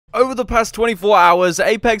Over the past 24 hours,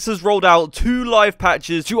 Apex has rolled out 2 live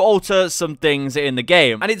patches to alter some things in the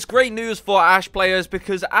game. And it's great news for Ashe players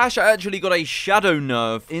because Ashe actually got a shadow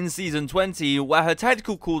nerf in Season 20 where her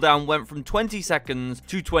tactical cooldown went from 20 seconds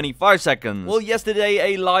to 25 seconds. Well,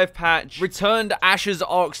 yesterday a live patch returned Ashe's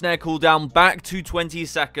arc snare cooldown back to 20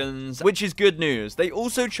 seconds, which is good news. They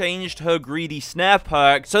also changed her greedy snare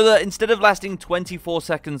perk so that instead of lasting 24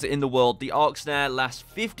 seconds in the world, the arc snare lasts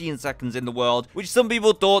 15 seconds in the world, which some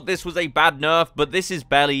people thought this was a bad nerf, but this is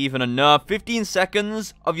barely even a nerf. 15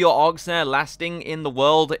 seconds of your arc snare lasting in the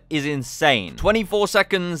world is insane. 24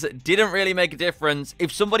 seconds didn't really make a difference.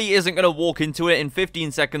 If somebody isn't going to walk into it in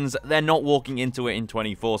 15 seconds, they're not walking into it in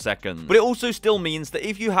 24 seconds. But it also still means that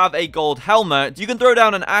if you have a gold helmet, you can throw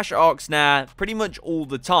down an Ashe arc snare pretty much all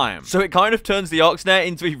the time. So it kind of turns the arc snare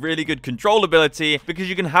into a really good control ability because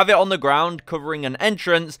you can have it on the ground covering an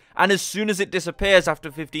entrance, and as soon as it disappears after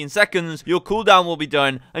 15 seconds, your cooldown will be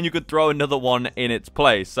done and you could throw another one in its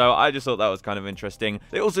place. So I just thought that was kind of interesting.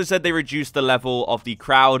 They also said they reduced the level of the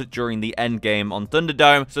crowd during the end game on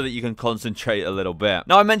Thunderdome so that you can concentrate a little bit.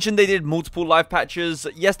 Now, I mentioned they did multiple live patches.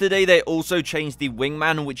 Yesterday, they also changed the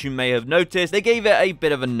wingman, which you may have noticed. They gave it a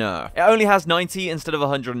bit of a nerf. It only has 90 instead of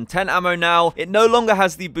 110 ammo now. It no longer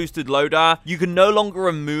has the boosted loader. You can no longer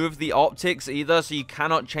remove the optics either, so you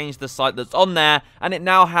cannot change the sight that's on there. And it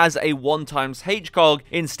now has a 1x HCOG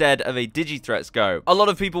instead of a Digithreat scope. A lot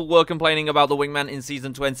of people were complaining about the wingman in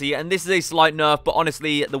Season 20, and this is a slight nerf, but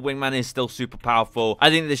honestly, the wingman is still super powerful.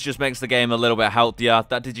 I think this just makes the game a little bit healthier.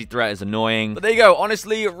 That Digithreat is annoying. But there you go.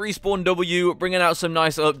 Honestly, Respawn W bringing out some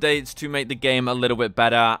nice updates to make the game a little bit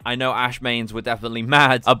better. I know Ashe mains were definitely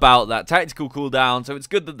mad about that tactical cooldown, so it's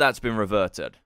good that that's been reverted.